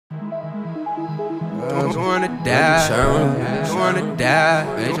Doing it die, doing it die,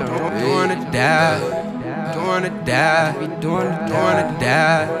 doing it die, doing it die, doing it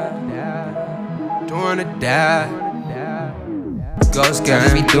die, doing it die. Ghost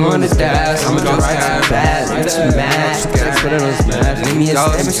gang, be doing it die. I'ma go right to the bad, like too mad. Put it on smash, leave me a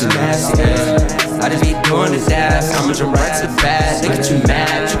sandwich and nasty. I just be doing it dash, I'ma jump right to the bad. Look at you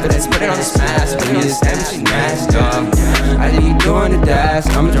mad, you could put it on the smash. Leave me a sandwich and nasty. I just be doing the dash,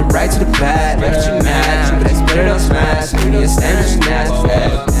 I'ma jump right to the bad. Look at you mad, you could put it on smash. Leave me a sandwich and nasty.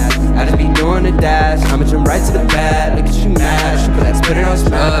 I just be doing the dash, I'ma jump right to the bad. Look at you mad, you could put it on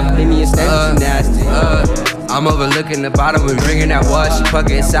smash. Leave me a sandwich and nasty. I'm overlooking the bottom, we bringing that water. She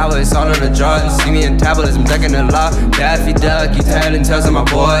fucking sour, it's all on the drawers. See me in tablets, I'm ducking the law. Daffy Duck, you telling tales of my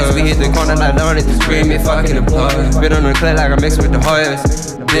boys. We hit the corner like Lawrence, screaming fucking applause. Spit on the clip like I mix with the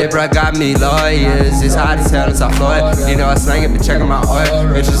Hoyas. Big bro got me lawyers, it's hard as hell in South Florida. You know I slang it, been checking my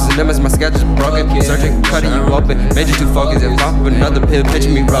oil. Interest in limits, my schedule's broken. Searching, cutting you open. Major too focused, if I'm with another pill,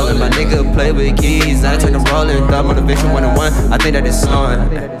 picture me rolling. My nigga play with keys, I take a rolling. Thumb motivation 101, I think that it's snowing.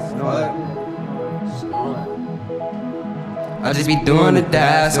 I just be doing the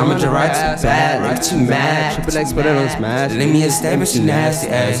dash, I'ma just right to the bad, like too mad. XXX, put it on smash. Leave me a sandwich, you nasty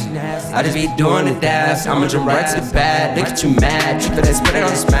ass. I just be doing the dash, I'ma just right to the bad, look at you mad. XXX, put it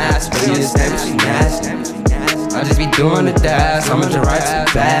on smash. Leave me a sandwich, you nasty. I just be doing the dash, I'ma just right to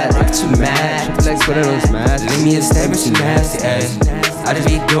the bad, look at you mad. XXX, put it on smash. Leave me a sandwich, you nasty ass. I just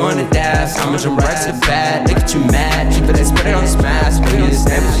be doing the dash, I'ma jump right to the bad, look at you mad. XXX, put it on smash. Leave me a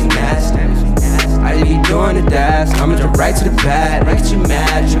sandwich, you nasty. I just be doing the dash, I'ma jump right to the bad. Look at you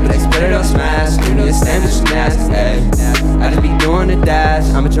mad, XXX, put it on smash. Leave me a sandwich nasty, ayy. I just be doing the dash,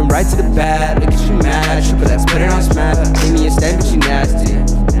 I'ma jump right to the bad. Look at you mad, XXX, put it on smash. Leave me a sandwich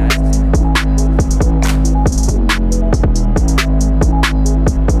nasty.